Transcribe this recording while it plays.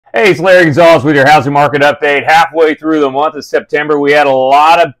Hey, it's Larry Gonzales with your housing market update. Halfway through the month of September, we had a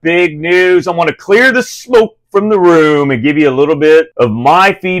lot of big news. I want to clear the smoke from the room and give you a little bit of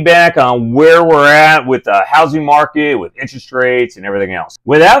my feedback on where we're at with the housing market, with interest rates, and everything else.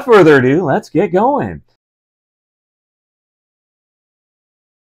 Without further ado, let's get going.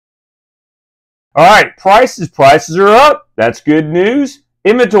 All right, prices are up. That's good news.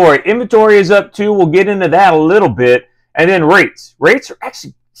 Inventory is up too. We'll get into that a little bit. And then rates are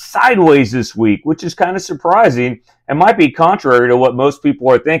actually sideways this week, which is kind of surprising and might be contrary to what most people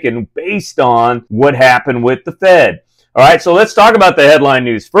are thinking based on what happened with the Fed. All right, so let's talk about the headline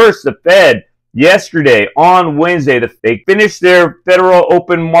news. First, the Fed yesterday on Wednesday, they finished their Federal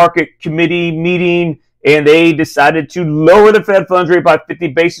Open Market Committee meeting and they decided to lower the Fed funds rate by 50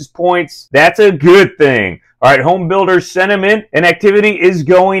 basis points. That's a good thing. All right, home builders sentiment and activity is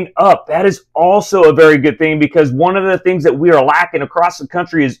going up. That is also a very good thing because one of the things that we are lacking across the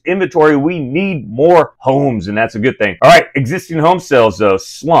country is inventory. We need more homes, and that's a good thing. All right, existing home sales, though,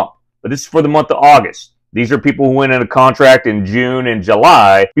 slump. But this is for the month of August. These are people who went in a contract in June and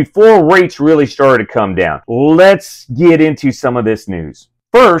July before rates really started to come down. Let's get into some of this news.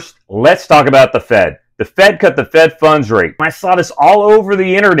 First, let's talk about the Fed. The Fed cut the Fed funds rate. I saw this all over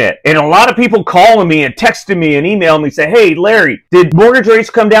the internet. And a lot of people calling me and texting me and emailing me say, hey, Larry, did mortgage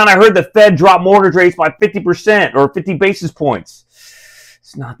rates come down? I heard the Fed dropped mortgage rates by 50% or 50 basis points.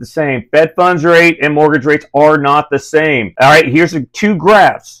 It's not the same. Fed funds rate and mortgage rates are not the same. All right, here's two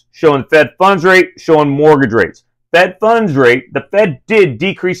graphs showing Fed funds rate, showing mortgage rates. Fed funds rate, the Fed did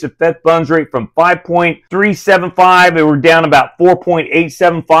decrease the Fed funds rate from 5.375. We're down about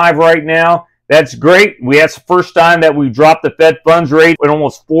 4.875 right now. That's great. That's the first time that we dropped the Fed funds rate in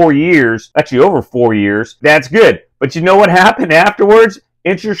almost 4 years, actually over 4 years. That's good. But you know what happened afterwards?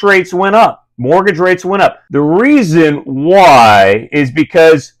 Interest rates went up. Mortgage rates went up. The reason why is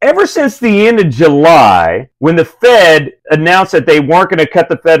because ever since the end of July, when the Fed announced that they weren't going to cut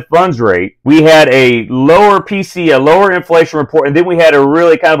the Fed funds rate, we had a lower PCE, a lower inflation report, and then we had a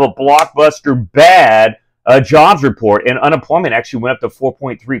really kind of a blockbuster bad jobs report, and unemployment actually went up to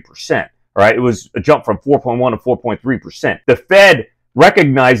 4.3%. All right, it was a jump from 4.1 to 4.3%. The Fed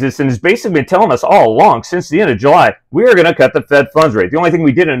recognized this and has basically been telling us all along since the end of July, we are going to cut the Fed funds rate. The only thing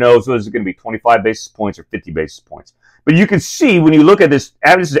we didn't know was it going to be 25 basis points or 50 basis points. But you can see when you look at this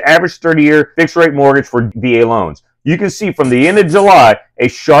is average 30-year fixed rate mortgage for VA loans. You can see from the end of July a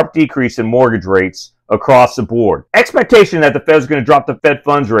sharp decrease in mortgage rates across the board. Expectation that the Fed is going to drop the Fed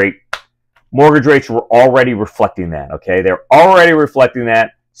funds rate, mortgage rates were already reflecting that, okay? They're already reflecting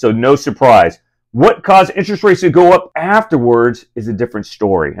that. So no surprise. What caused interest rates to go up afterwards is a different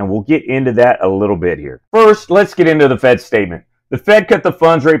story, and we'll get into that a little bit here. First, let's get into the Fed statement. The Fed cut the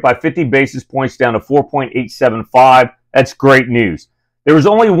funds rate by 50 basis points down to 4.875. That's great news. There was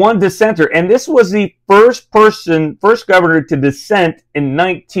only one dissenter, and this was the first governor to dissent in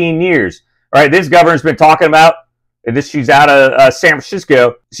 19 years. All right, this governor's been talking about, and she's out of San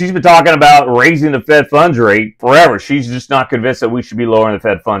Francisco. She's been talking about raising the Fed funds rate forever. She's just not convinced that we should be lowering the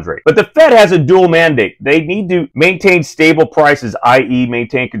Fed funds rate. But the Fed has a dual mandate. They need to maintain stable prices, i.e.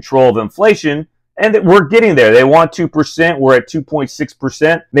 maintain control of inflation, and we're getting there. They want 2%. We're at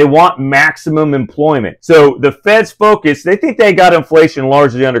 2.6%. They want maximum employment. So the Fed's focus, they think they got inflation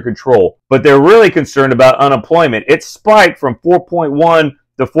largely under control, but they're really concerned about unemployment. It spiked from 4.1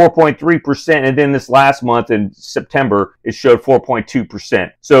 to 4.3%, and then this last month in September, it showed 4.2%.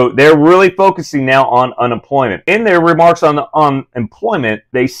 So they're really focusing now on unemployment. In their remarks on employment,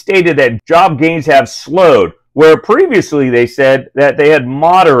 they stated that job gains have slowed, where previously they said that they had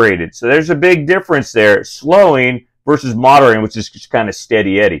moderated. So there's a big difference there, slowing versus moderating, which is just kind of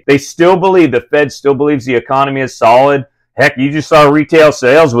steady Eddie. They still believe, the Fed still believes the economy is solid. Heck, you just saw retail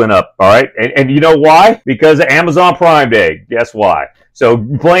sales went up, all right? And you know why? Because of Amazon Prime Day. Guess why? So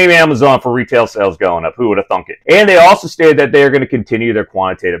blame Amazon for retail sales going up. Who would have thunk it? And they also stated that they are going to continue their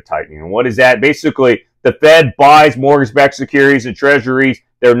quantitative tightening. And what is that? Basically, the Fed buys mortgage-backed securities and treasuries.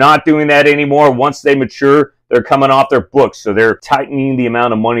 They're not doing that anymore. Once they mature, they're coming off their books. So they're tightening the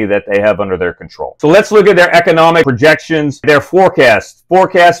amount of money that they have under their control. So let's look at their economic projections, their forecasts.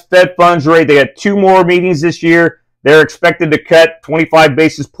 Forecast Fed funds rate. They got 2 more meetings this year. They're expected to cut 25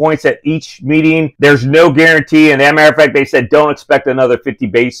 basis points at each meeting. There's no guarantee. And as a matter of fact, they said don't expect another 50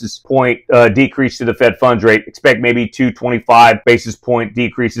 basis point decrease to the Fed funds rate. Expect maybe 2 25 basis point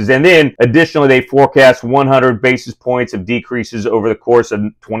decreases. And then additionally, they forecast 100 basis points of decreases over the course of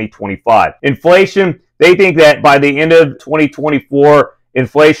 2025. Inflation, they think that by the end of 2024,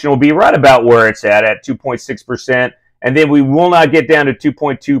 inflation will be right about where it's at 2.6%. And then we will not get down to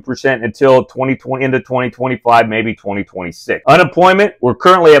 2.2% until 2020 into 2025, maybe 2026. Unemployment, we're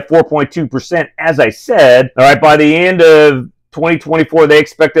currently at 4.2%. As I said, all right, by the end of 2024, they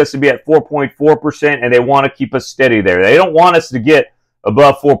expect us to be at 4.4%, and they want to keep us steady there. They don't want us to get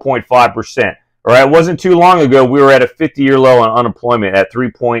above 4.5%. All right, it wasn't too long ago we were at a 50-year low on unemployment at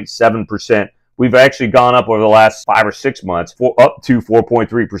 3.7%. We've actually gone up over the last 5 or 6 months up to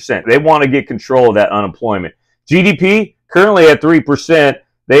 4.3%. They want to get control of that unemployment. GDP, currently at 3%.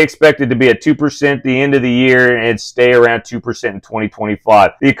 They expect it to be at 2% at the end of the year and stay around 2% in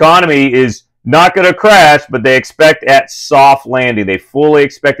 2025. The economy is not going to crash, but they expect at soft landing. They fully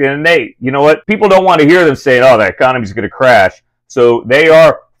expect it. And you know what? People don't want to hear them saying, oh, the economy's going to crash. So they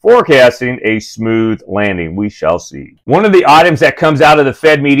are forecasting a smooth landing. We shall see. One of the items that comes out of the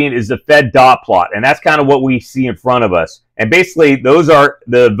Fed meeting is the Fed dot plot, and that's kind of what we see in front of us. And basically, those are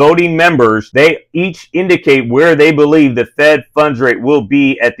the voting members. They each indicate where they believe the Fed funds rate will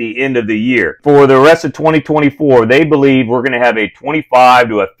be at the end of the year. For the rest of 2024, they believe we're going to have a 25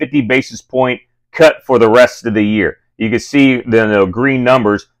 to a 50 basis point cut for the rest of the year. You can see the green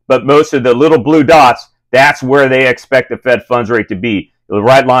numbers, but most of the little blue dots, that's where they expect the Fed funds rate to be. The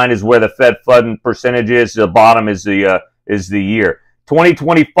right line is where the Fed fund percentage is. The bottom is the year.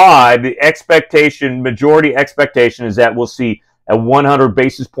 2025, the expectation, majority expectation is that we'll see a 100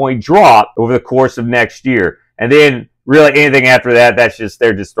 basis point drop over the course of next year. And then really anything after that,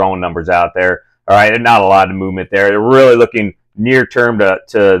 they're just throwing numbers out there. All right, and not a lot of movement there. They're really looking near term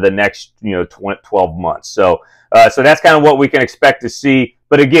to the next 12 months. So that's kind of what we can expect to see.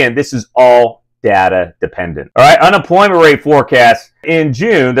 But again, this is all data dependent. All right, unemployment rate forecast. In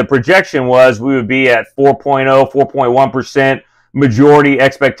June, the projection was we would be at 4.0, 4.1%. Majority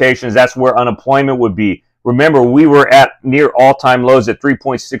expectations, that's where unemployment would be. Remember, we were at near all-time lows at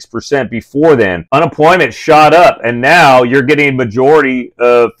 3.6% before then. Unemployment shot up, and now you're getting majority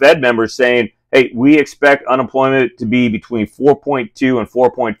of Fed members saying, hey, we expect unemployment to be between 4.2 and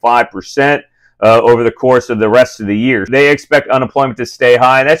 4.5%. Over the course of the rest of the year. They expect unemployment to stay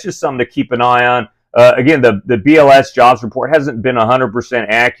high, and that's just something to keep an eye on. Again, the BLS jobs report hasn't been 100%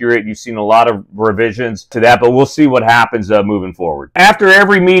 accurate. You've seen a lot of revisions to that, but we'll see what happens moving forward. After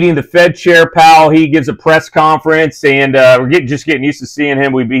every meeting, the Fed Chair Powell, he gives a press conference, and we're just getting used to seeing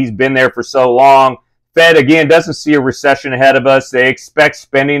him. He's been there for so long. Fed, again, doesn't see a recession ahead of us. They expect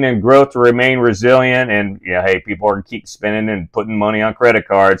spending and growth to remain resilient, and hey, people are going to keep spending and putting money on credit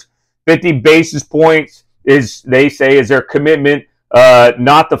cards. 50 basis points they say is their commitment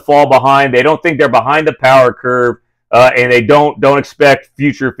not to fall behind. They don't think they're behind the power curve, and they don't expect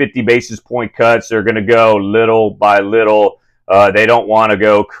future 50 basis point cuts. They're going to go little by little. They don't want to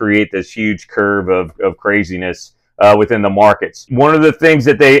go create this huge curve of craziness within the markets. One of the things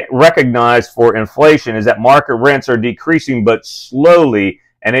that they recognize for inflation is that market rents are decreasing, but slowly,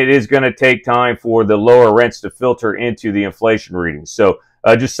 and it is going to take time for the lower rents to filter into the inflation readings. So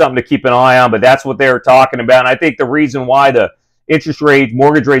just something to keep an eye on, but that's what they were talking about. And I think the reason why the interest rates,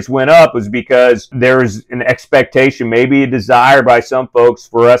 mortgage rates went up was because there's an expectation, maybe a desire by some folks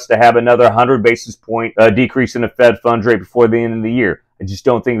for us to have another 100 basis point decrease in the Fed funds rate before the end of the year. I just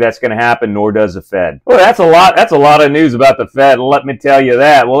don't think that's going to happen, nor does the Fed. Well, that's a lot of news about the Fed. Let me tell you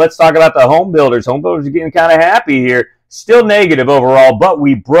that. Well, let's talk about the home builders. Home builders are getting kind of happy here. Still negative overall, but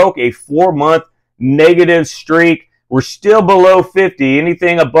we broke a 4-month negative streak. We're still below 50.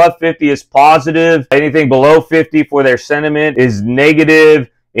 Anything above 50 is positive. Anything below 50 for their sentiment is negative.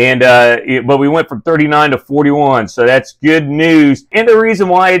 And but we went from 39 to 41, so that's good news. And the reason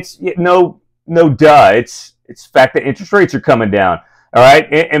why it's no duh. It's the fact that interest rates are coming down. All right,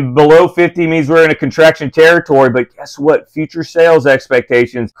 and below 50 means we're in a contraction territory, but guess what? Future sales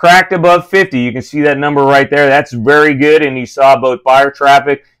expectations cracked above 50. You can see that number right there. That's very good, and you saw both buyer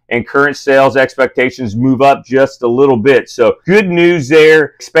traffic and current sales expectations move up just a little bit. So good news there.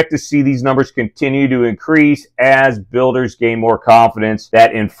 Expect to see these numbers continue to increase as builders gain more confidence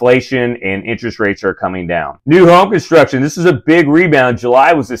that inflation and interest rates are coming down. New home construction. This is a big rebound.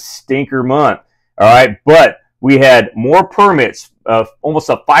 July was a stinker month. All right, but we had more permits, almost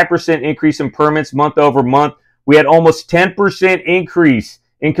a 5% increase in permits month over month. We had almost 10% increase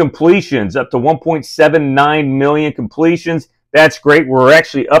in completions, up to 1.79 million completions. That's great. We're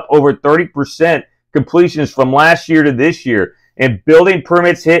actually up over 30% completions from last year to this year. And building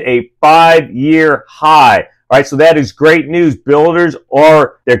permits hit a 5-year high. All right, so that is great news. Builders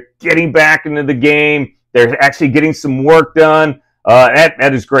they're getting back into the game. They're actually getting some work done.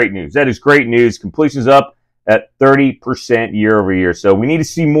 That is great news. That is great news. Completions up at 30% year over year. So we need to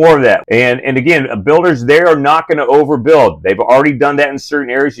see more of that. And again, builders, they are not going to overbuild. They've already done that in certain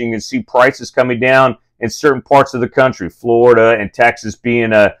areas. You can see prices coming down in certain parts of the country, Florida and Texas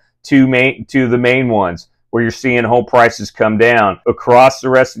being two of the main ones, where you're seeing home prices come down. Across the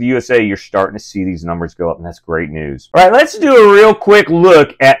rest of the USA, you're starting to see these numbers go up, and that's great news. All right, let's do a real quick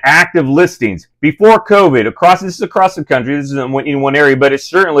look at active listings. Before COVID, this is across the country, this isn't in one area, but it's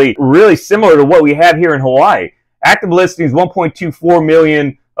certainly really similar to what we have here in Hawaii. Active listings, 1.24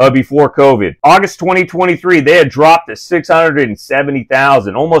 million before COVID. August 2023, they had dropped to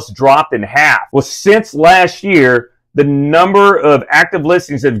 670,000, almost dropped in half. Well, since last year, the number of active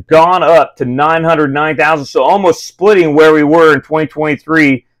listings have gone up to 909,000, so almost splitting where we were in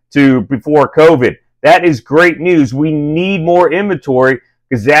 2023 to before COVID. That is great news. We need more inventory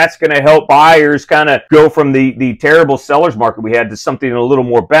because that's going to help buyers kind of go from the terrible seller's market we had to something a little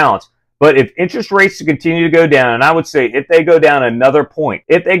more balanced. But if interest rates continue to go down, and I would say if they go down another point,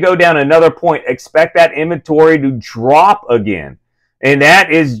 expect that inventory to drop again. And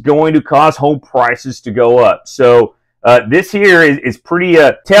that is going to cause home prices to go up. So this here is pretty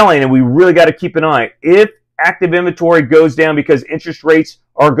telling, and we really got to keep an eye. If active inventory goes down because interest rates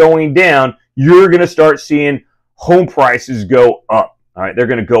are going down, you're going to start seeing home prices go up. All right, they're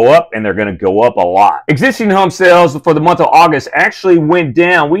going to go up, and they're going to go up a lot. Existing home sales for the month of August actually went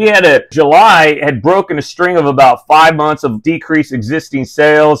down. We had July had broken a string of about 5 months of decreased existing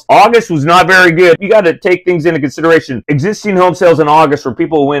sales. August was not very good. You got to take things into consideration. Existing home sales in August for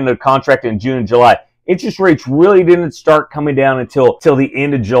people who went into contract in June and July. Interest rates really didn't start coming down until the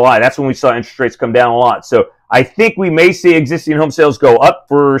end of July. That's when we saw interest rates come down a lot. So I think we may see existing home sales go up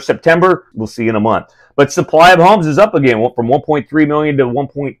for September. We'll see in a month. But supply of homes is up again from 1.3 million to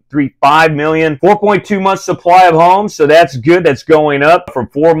 1.35 million. 4.2 months supply of homes, so that's good. That's going up from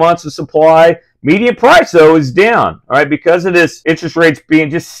 4 months of supply. Median price, though, is down, all right, because of this interest rates being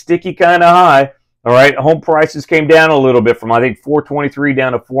just sticky kind of high. All right, home prices came down a little bit from, I think, 423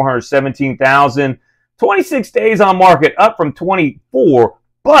 down to 417,000. 26 days on market, up from 24,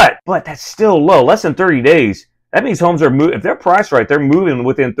 but that's still low, less than 30 days. That means homes are moving. If they're priced right, they're moving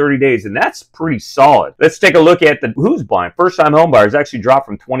within 30 days, and that's pretty solid. Let's take a look at who's buying. First-time home buyers actually dropped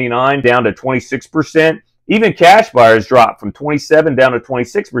from 29 down to 26%. Even cash buyers dropped from 27 down to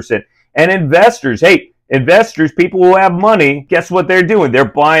 26%. And investors, investors, people who have money, guess what they're doing? They're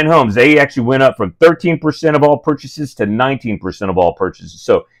buying homes. They actually went up from 13% of all purchases to 19% of all purchases.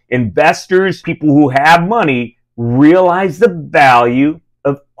 So investors, people who have money, realize the value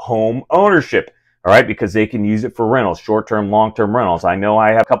of home ownership. All right, because they can use it for rentals, short-term, long-term rentals. I know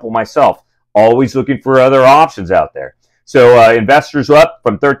I have a couple myself, always looking for other options out there. So investors up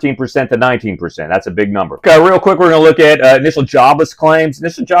from 13% to 19%. That's a big number. Okay, real quick, we're going to look at initial jobless claims.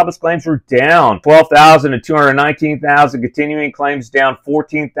 Initial jobless claims were down 12,000 to 219,000. Continuing claims down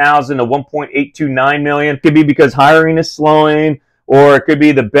 14,000 to 1.829 million. Could be because hiring is slowing, or it could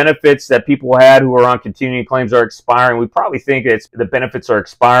be the benefits that people had who are on continuing claims are expiring. We probably think it's the benefits are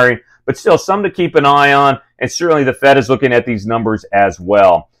expiring, but still some to keep an eye on, and certainly the Fed is looking at these numbers as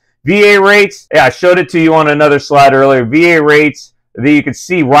well. VA rates, I showed it to you on another slide earlier. VA rates, you can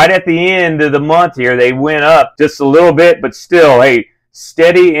see right at the end of the month here, they went up just a little bit, but still,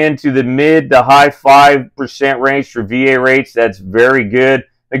 steady into the mid to high 5% range for VA rates. That's very good.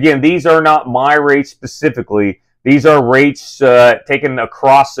 Again, these are not my rates specifically. These are rates taken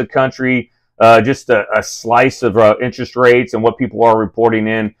across the country, just a slice of interest rates and what people are reporting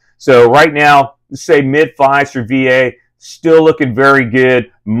in. So right now, let's say mid-5s for VA, still looking very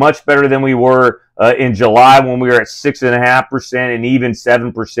good, much better than we were in July when we were at 6.5% and even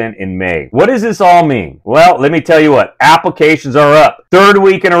 7% in May. What does this all mean? Well, let me tell you what. Applications are up. Third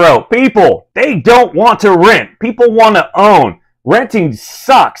week in a row. People, they don't want to rent. People want to own. Renting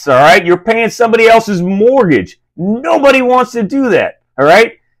sucks, all right? You're paying somebody else's mortgage. Nobody wants to do that, all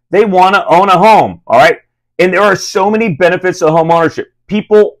right? They want to own a home, all right? And there are so many benefits of home ownership.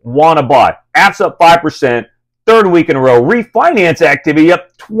 People want to buy. Apps up 5%, third week in a row. Refinance activity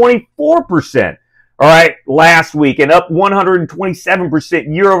up 24%, all right, last week, and up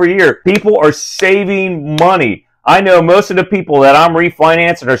 127% year over year. People are saving money. I know most of the people that I'm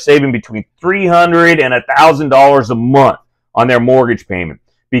refinancing are saving between $300 and $1,000 a month on their mortgage payment,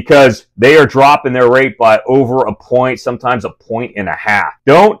 because they are dropping their rate by over a point, sometimes 1.5 points.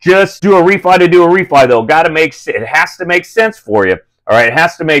 Don't just do a refi to do a refi, though. It has to make sense for you. All right, it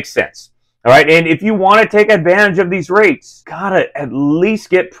has to make sense. All right, and if you want to take advantage of these rates, gotta at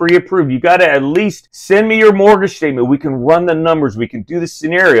least get pre-approved. You gotta at least send me your mortgage statement. We can run the numbers. We can do the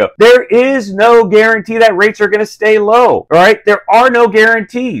scenario. There is no guarantee that rates are going to stay low. All right, there are no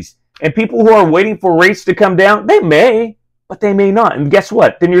guarantees. And people who are waiting for rates to come down, they may, but they may not. And guess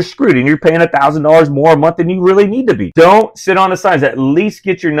what? Then you're screwed and you're paying $1,000 more a month than you really need to be. Don't sit on the sidelines. At least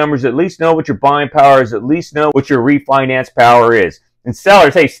get your numbers. At least know what your buying power is. At least know what your refinance power is. And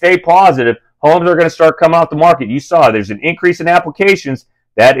sellers, hey, stay positive. Homes are going to start coming off the market. You saw there's an increase in applications.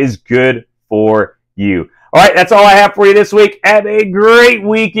 That is good for you. All right, that's all I have for you this week. Have a great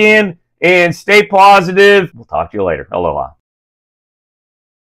weekend and stay positive. We'll talk to you later. Aloha.